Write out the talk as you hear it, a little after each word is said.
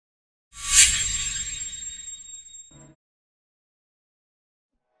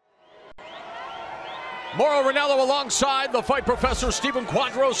Mauro Ranallo alongside the fight professor Stephen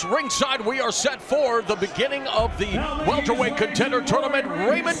Quadros. Ringside, we are set for the beginning of the welterweight contender tournament.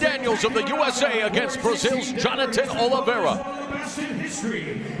 Raymond Daniels of the USA against Brazil's Jonatan Oliveira.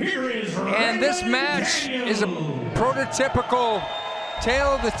 And this match is a prototypical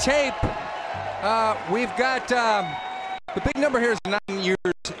tale of the tape. We've got the big number here is 9 years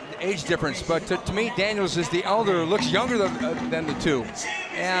age difference, but to me, Daniels is the elder, looks younger than the two.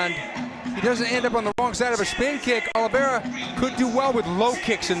 And he doesn't end up on the wrong side of a spin kick. Oliveira could do well with low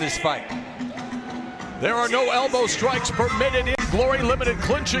kicks in this fight. There are no elbow strikes permitted in Glory. Limited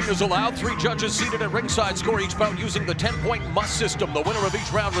clinching is allowed. 3 judges seated at ringside score each bout using the 10-point must system. The winner of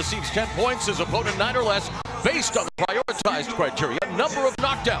each round receives 10 points, his opponent 9 or less, based on the prioritized criteria. Number of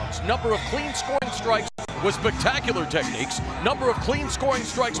knockdowns, number of clean scoring strikes with spectacular techniques, number of clean scoring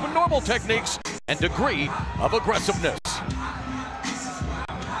strikes with normal techniques, and degree of aggressiveness.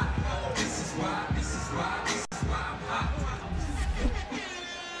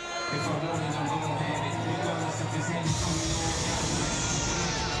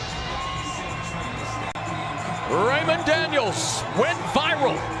 Raymond Daniels went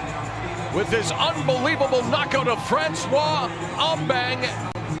viral with his unbelievable knockout of Francois Ambang.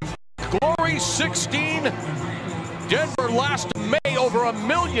 Glory 16, Denver last May, over 1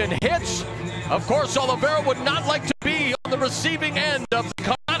 million hits. Of course, Oliveira would not like to be on the receiving end of the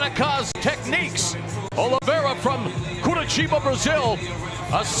Karateka's techniques. Oliveira from Curitiba, Brazil,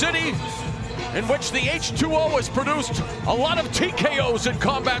 a city in which the H2O has produced a lot of TKOs in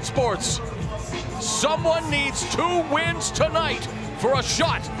combat sports. Someone needs 2 wins tonight for a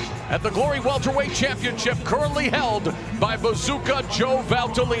shot at the Glory Welterweight Championship, currently held by Bazooka Joe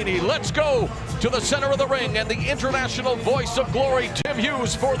Valtellini. Let's go to the center of the ring and the international voice of Glory, Tim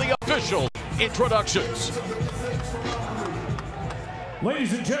Hughes, for the official introductions.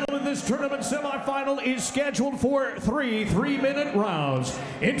 Ladies and gentlemen, this tournament semifinal is scheduled for 3 3-minute rounds.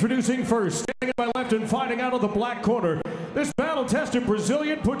 Introducing first, standing at my left and fighting out of the black corner, this battle-tested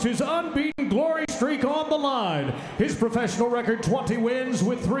Brazilian puts his unbeaten Glory streak on the line. His professional record, 20 wins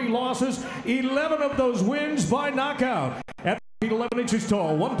with 3 losses, 11 of those wins by knockout. At 11 inches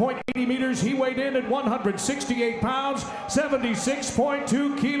tall, 1.80 meters, he weighed in at 168 pounds,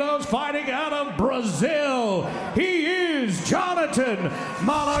 76.2 kilos, fighting out of Brazil. He is Jonatan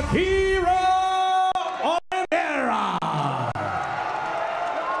Oliveira.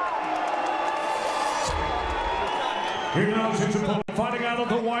 Here now is his opponent, fighting out of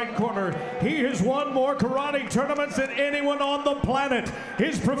the white corner. He has won more karate tournaments than anyone on the planet.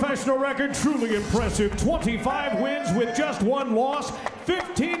 His professional record, truly impressive. 25 wins with just 1 loss,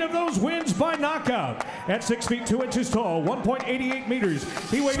 15 of those wins by knockout. At 6 feet 2 inches tall, 1.88 meters,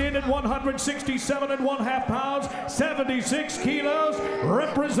 he weighed in at 167.5 pounds, 76 kilos,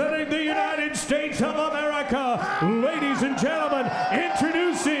 representing the United States of America. Ladies and gentlemen,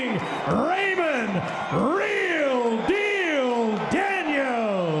 introducing Raymond Real Deal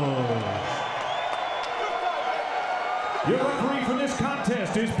Daniels. Your referee for this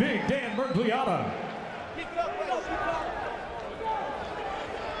contest is Big Dan Mergliata.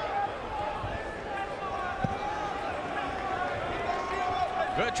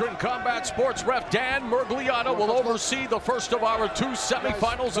 Veteran combat sports ref Dan Mergliata will oversee the first of our 2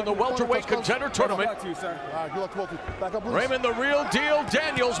 semifinals in the welterweight contender tournament. Raymond the Real Deal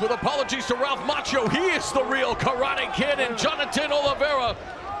Daniels, with apologies to Ralph Macchio. He is the real Karate Kid, and Jonatan Oliveira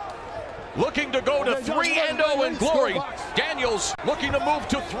looking to go to 3-0 in Glory. Daniels looking to move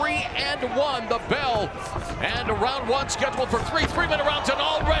to 3-1. The bell and round 1 scheduled for 3 3-minute rounds, and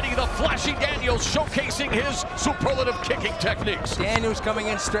already the flashy Daniels showcasing his superlative kicking techniques. Daniels coming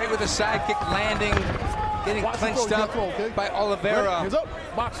in straight with a side kick, landing, getting clinched up by Oliveira.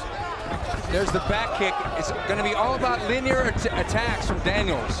 There's the back kick. It's going to be all about linear attacks from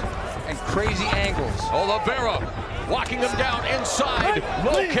Daniels and crazy angles. Oliveira walking him down inside.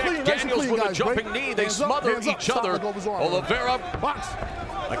 Low kick. Daniels with a jumping knee. They smother each other. Oliveira,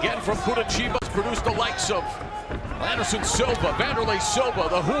 again from Curitiba, produced the likes of Anderson Silva, Vanderlei Silva,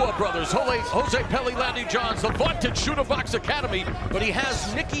 the Hua brothers, Jose Pelilandi Johns, the vaunted Shooter Box Academy, but he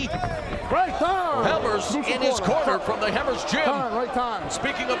has Nicky Hemmers in his corner from the Hemmers gym.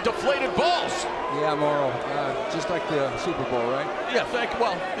 Speaking of deflated balls. Yeah, Mauro, just like the Super Bowl, right? Yeah,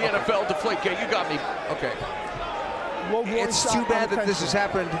 well, the NFL deflate game, you got me. Okay. It's too bad that this has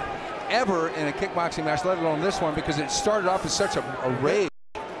happened ever in a kickboxing match, let alone this one, because it started off as such a rage.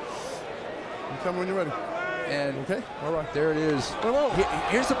 You tell me when you're ready. And okay, all right. There it is.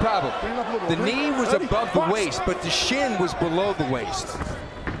 Here's the problem. The knee was above the waist, but the shin was below the waist.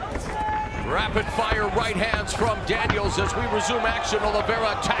 Rapid fire right hands from Daniels as we resume action.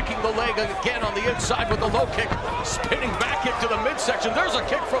 Oliveira attacking the leg again on the inside with the low kick, spinning back into the midsection. There's a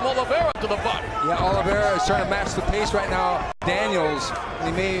kick from Oliveira to the butt. Yeah, Oliveira is trying to match the pace right now. Daniels,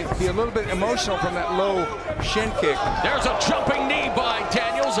 he may be a little bit emotional from that low shin kick. There's a jumping knee by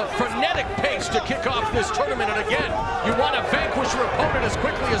Daniels, a frenetic pace to kick off this tournament. And again, you want to vanquish your opponent as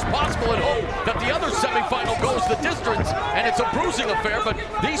quickly as possible and hope that the other semifinal goes the distance, and it's a bruising affair, but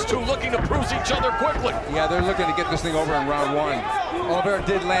these two looking to bruise each other quickly. Yeah, they're looking to get this thing over in round one. Oliveira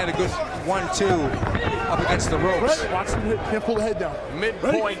did land a good 1-2 up against the ropes. Watch him hit, can't pull the head down.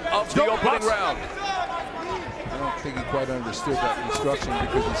 Midpoint of the opening round. I don't think he quite understood that instruction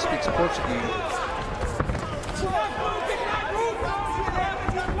because he speaks Portuguese.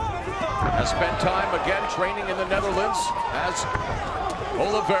 Has spent time again training in the Netherlands as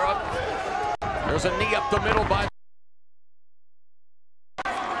Oliveira. There's a knee up the middle by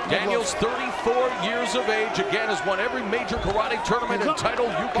Daniels, 34 years of age, again has won every major karate tournament and title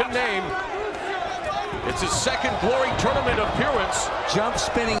you can name. It's his second Glory tournament appearance. Jump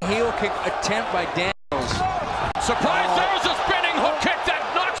spinning heel kick attempt by Daniels. Surprise, there's a spinning hook kick that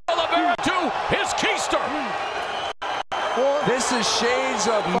knocks Oliveira to his keister. This is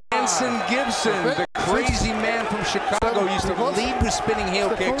shades of Manson Gibson, the crazy man from Chicago. He used to lead with spinning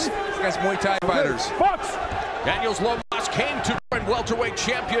heel kicks against Muay Thai fighters. Daniels' low loss came to current welterweight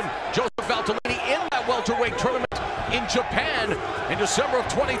champion Joseph Valtellini in that welterweight tournament in Japan in December of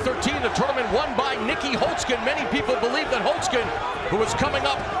 2013. The tournament won by Nicky Holtzkin. Many people believe that Holtzkin, who is coming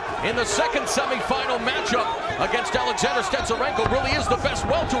up in the second semifinal matchup against Alexander Stetsarenko, really is the best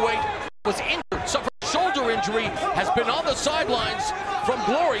welterweight. Was injured, suffered a shoulder injury, has been on the sidelines from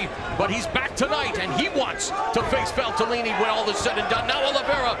Glory, but he's back tonight and he wants to face Valtellini when all is said and done. Now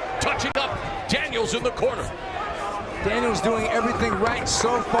Oliveira touching up Daniels in the corner. Daniels doing everything right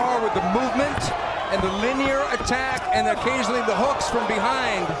so far with the movement and the linear attack and occasionally the hooks from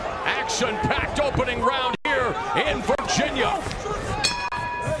behind. Action-packed opening round here in Virginia.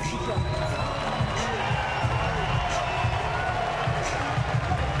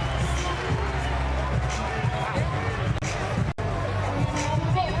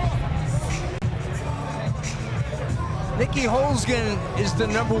 Nicky Holtzkin is the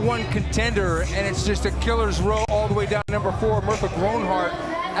 #1 contender, and it's just a killer's row all the way down to #4, Murphy Gronhart.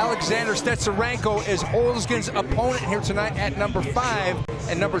 Alexander Stetsarenko is Holtzkin's opponent here tonight at #5,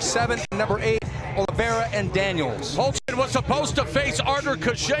 and #7 and #8, Oliveira and Daniels. Holtzkin was supposed to face Artur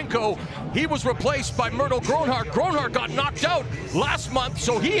Kushenko. He was replaced by Murdo Gronhart. Gronhart got knocked out last month,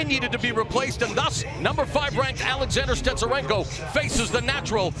 so he needed to be replaced, and thus #5 ranked Alexander Stetsarenko faces the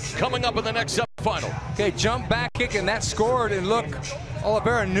natural coming up in the next semifinal. Okay, jump back kick, and that scored, and look,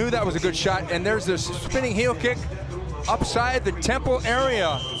 Oliveira knew that was a good shot, and there's this spinning heel kick upside the temple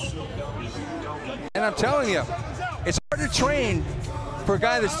area. And I'm telling you, it's hard to train for a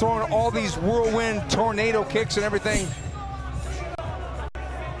guy that's throwing all these whirlwind tornado kicks and everything.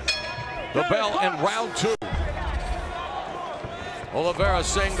 The bell in round 2. Oliveira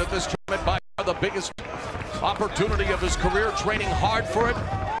saying that this tournament by far the biggest opportunity of his career, training hard for it.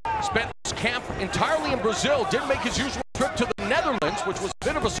 Spent his camp entirely in Brazil, didn't make his usual trip to the Netherlands, which was a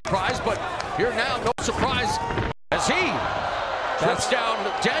bit of a surprise, but here now, no surprise as he trips down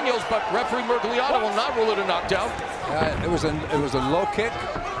Daniels, but referee Mergliano will not rule it a knockdown. It was a low kick,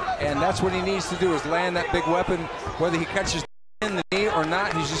 and that's what he needs to do, is land that big weapon. Whether he catches in the knee or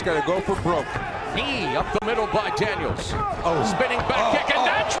not, he's just got to go for broke. Knee up the middle by Daniels. Oh, spinning back kick, and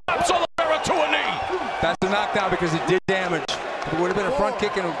that drops Oliveira to a knee. That's a knockdown because it did damage. If it would have been a front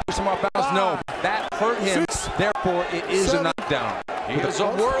kick and push him off balance, no. That hurt him, therefore it is a knockdown. He is a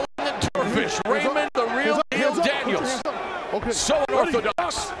whirling turfish. Raymond, the real deal Daniels. So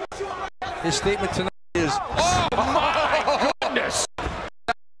unorthodox. His statement tonight is, oh my goodness.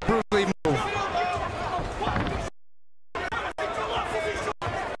 Brutally moved.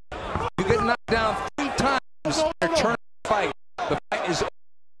 You get knocked down 3 times in a tournament fight. The fight is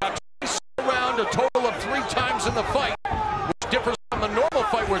around a total of 3 times in the fight, which differs from the normal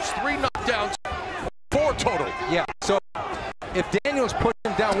fight where it's 3 knockdowns, 4 total. Yeah, so if Daniels puts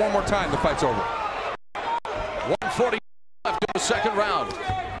him down one more time, the fight's over. 140 left in the second round.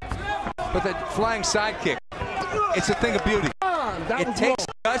 But that flying side kick, it's a thing of beauty. It takes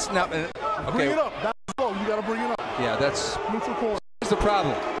guts now. Okay. Bring it up. That's low. You gotta bring it up. Yeah, that's Neutral corner. here's the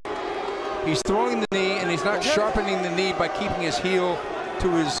problem. He's throwing the knee, and he's not sharpening the knee by keeping his heel to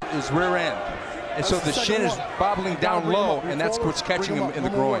his rear end. And so the shin is bobbling down low, and that's what's catching him in the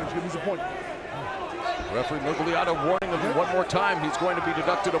groin. Referee Mergliano warning him one more time. He's going to be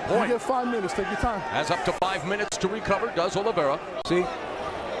deducted a point. You get 5 minutes. Take your time. Has up to 5 minutes to recover, does Oliveira. See,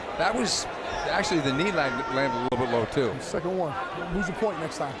 that was Actually, the knee landed a little bit low, too. Second one. Lose a point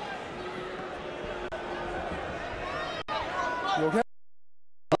next time. You okay?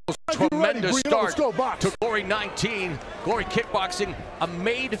 Tremendous start go, box. to Glory 19. Glory Kickboxing, a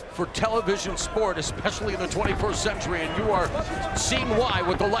made-for-television sport, especially in the 21st century, and you are seeing why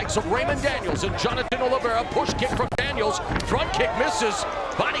with the likes of Raymond Daniels and Jonatan Oliveira. Push kick from Daniels, front kick misses,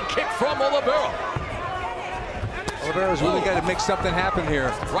 body kick from Oliveira. Oliveira's really got to make something happen here.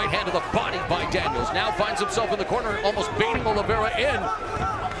 Right hand to the body by Daniels. Now finds himself in the corner, almost baiting Oliveira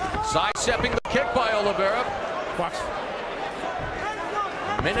in. Sidestepping the kick by Oliveira. Box.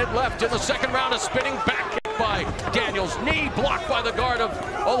 Minute left in the second round. A spinning back kick by Daniels. Knee blocked by the guard of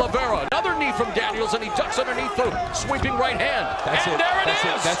Oliveira. Another knee from Daniels, and he ducks underneath the sweeping right hand. That's and it. There it That's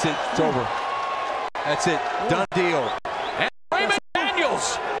is. it. That's it. It's over. That's it. Done deal. And Raymond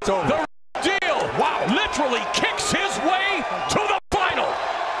Daniels, It's over. the deal. Wow, literally kicks his way to the final.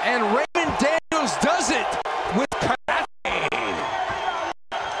 And Raymond Daniels does it with karate.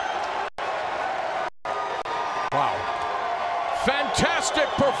 Wow. Fantastic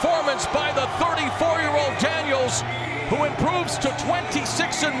performance by the 34-year-old Daniels, who improves to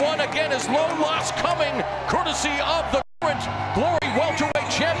 26-1. Again, his lone loss coming courtesy of the current Glory welterweight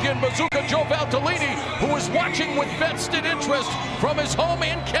champion, Bazooka Joe Valtellini, who is watching with vested interest from his home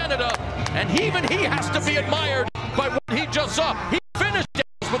in Canada. And even he has to be admired by what he just saw. He finished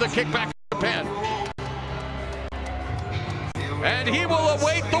Daniels with a kick back in Japan. And he will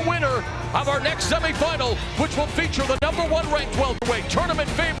await the winner of our next semifinal, which will feature the #1 ranked welterweight tournament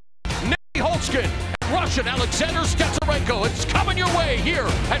favorite, Nicky Holtzkin, and Russian Alexander Skatsarenko. It's coming your way here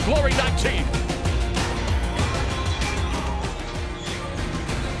at Glory 19.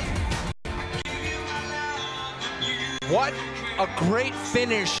 What a great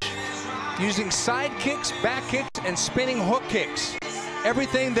finish, using side kicks, back kicks, and spinning hook kicks.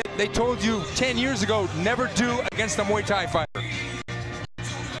 Everything that they told you 10 years ago never do against a Muay Thai fighter.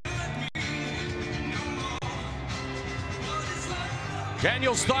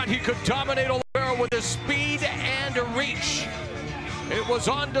 Daniels thought he could dominate Oliveira with his speed and reach. It was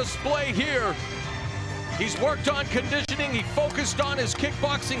on display here. He's worked on conditioning. He focused on his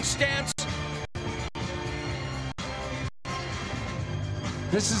kickboxing stance.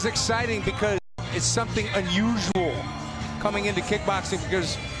 This is exciting because it's something unusual coming into kickboxing,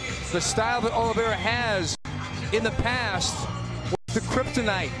 because the style that Oliveira has in the past was the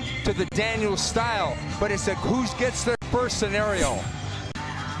kryptonite to the Daniels style, but it's a who gets there first scenario.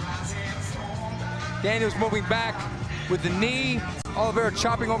 Daniels moving back with the knee, Oliveira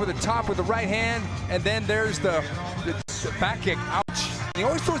chopping over the top with the right hand, and then there's the back kick. Ouch. And he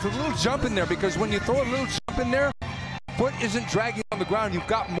always throws a little jump in there, because when you throw a little jump in there, foot isn't dragging on the ground, you've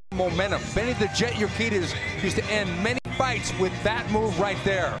got more momentum. Benny the Jet Urquidez used to end many fights with that move right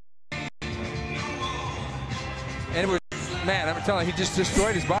there. And it was, man, I'm telling you, he just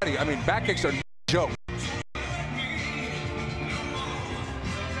destroyed his body. I mean, back kicks are no joke.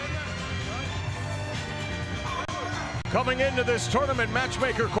 Coming into this tournament,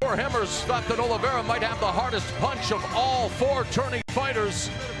 matchmaker Cor Hemmers thought that Oliveira might have the hardest punch of all 4 turning fighters,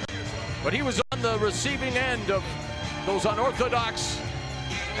 but he was on the receiving end of those unorthodox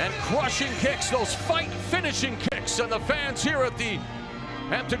and crushing kicks, those fight-finishing kicks, and the fans here at the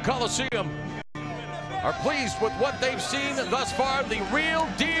Hampton Coliseum are pleased with what they've seen thus far. The real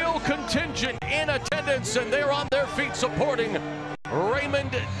deal contingent in attendance, and they're on their feet supporting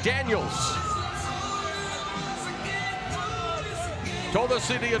Raymond Daniels. Told us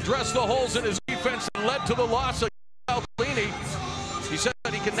that he addressed the holes in his defense and led to the loss of Valtellini. He said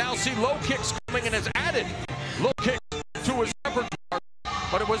that he can now see low kicks coming and has added low kicks to his repertoire.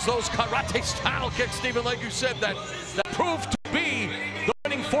 But it was those karate-style kicks, Stephen, like you said, that proved to be the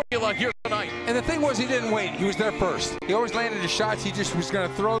winning formula here tonight. And the thing was, he didn't wait. He was there first. He always landed his shots. He just was going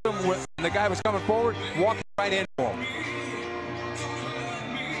to throw them when the guy was coming forward, walking right into him.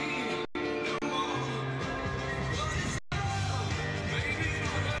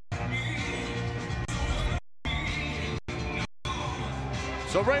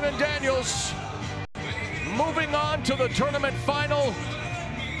 So Raymond Daniels moving on to the tournament final,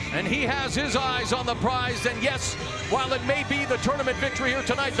 and he has his eyes on the prize. And yes, while it may be the tournament victory here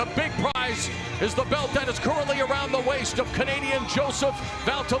tonight, the big prize is the belt that is currently around the waist of Canadian Joseph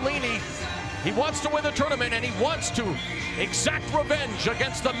Valtellini. He wants to win the tournament, and he wants to exact revenge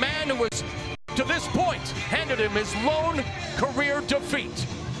against the man who has, to this point, handed him his lone career defeat.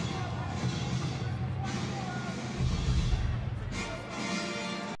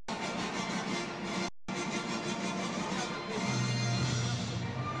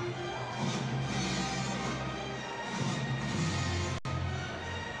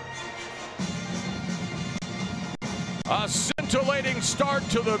 A scintillating start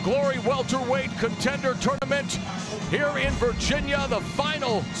to the Glory Welterweight Contender Tournament here in Virginia. The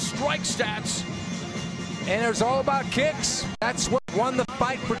final strike stats. And it was all about kicks. That's what won the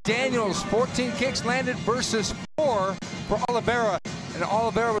fight for Daniels. 14 kicks landed versus 4 for Oliveira. And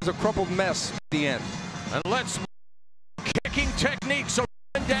Oliveira was a crumpled mess at the end. And let's kicking techniques of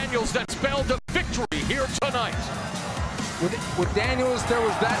Daniels that spelled a victory here tonight. With Daniels, there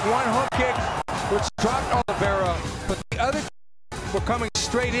was that one hook kick which dropped Oliveira, but the other were coming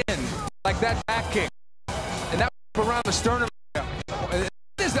straight in, like that back kick. And that was around the sternum.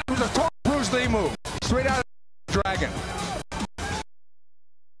 That was a total Bruce Lee move, straight out of the dragon.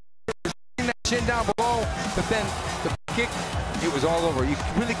 That chin down below, but then the kick, it was all over. You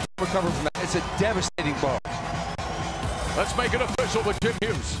really can't recover from that. It's a devastating blow. Let's make it official with Jim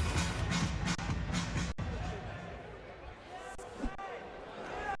Hughes.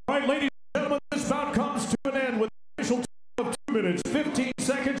 All right, ladies and gentlemen, this bout comes to an end with an official time of 2 minutes, 15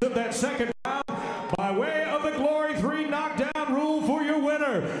 seconds of that second round. By way of the Glory 3 knockdown rule for your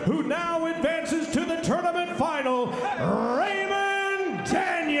winner, who now advances to the tournament final, Raymond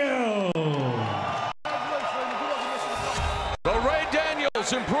Daniels. The Ray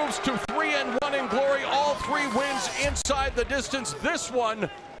Daniels improves to 3-1 in Glory. All 3 wins inside the distance. This one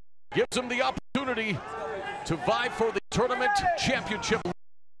gives him the opportunity to vie for the tournament championship.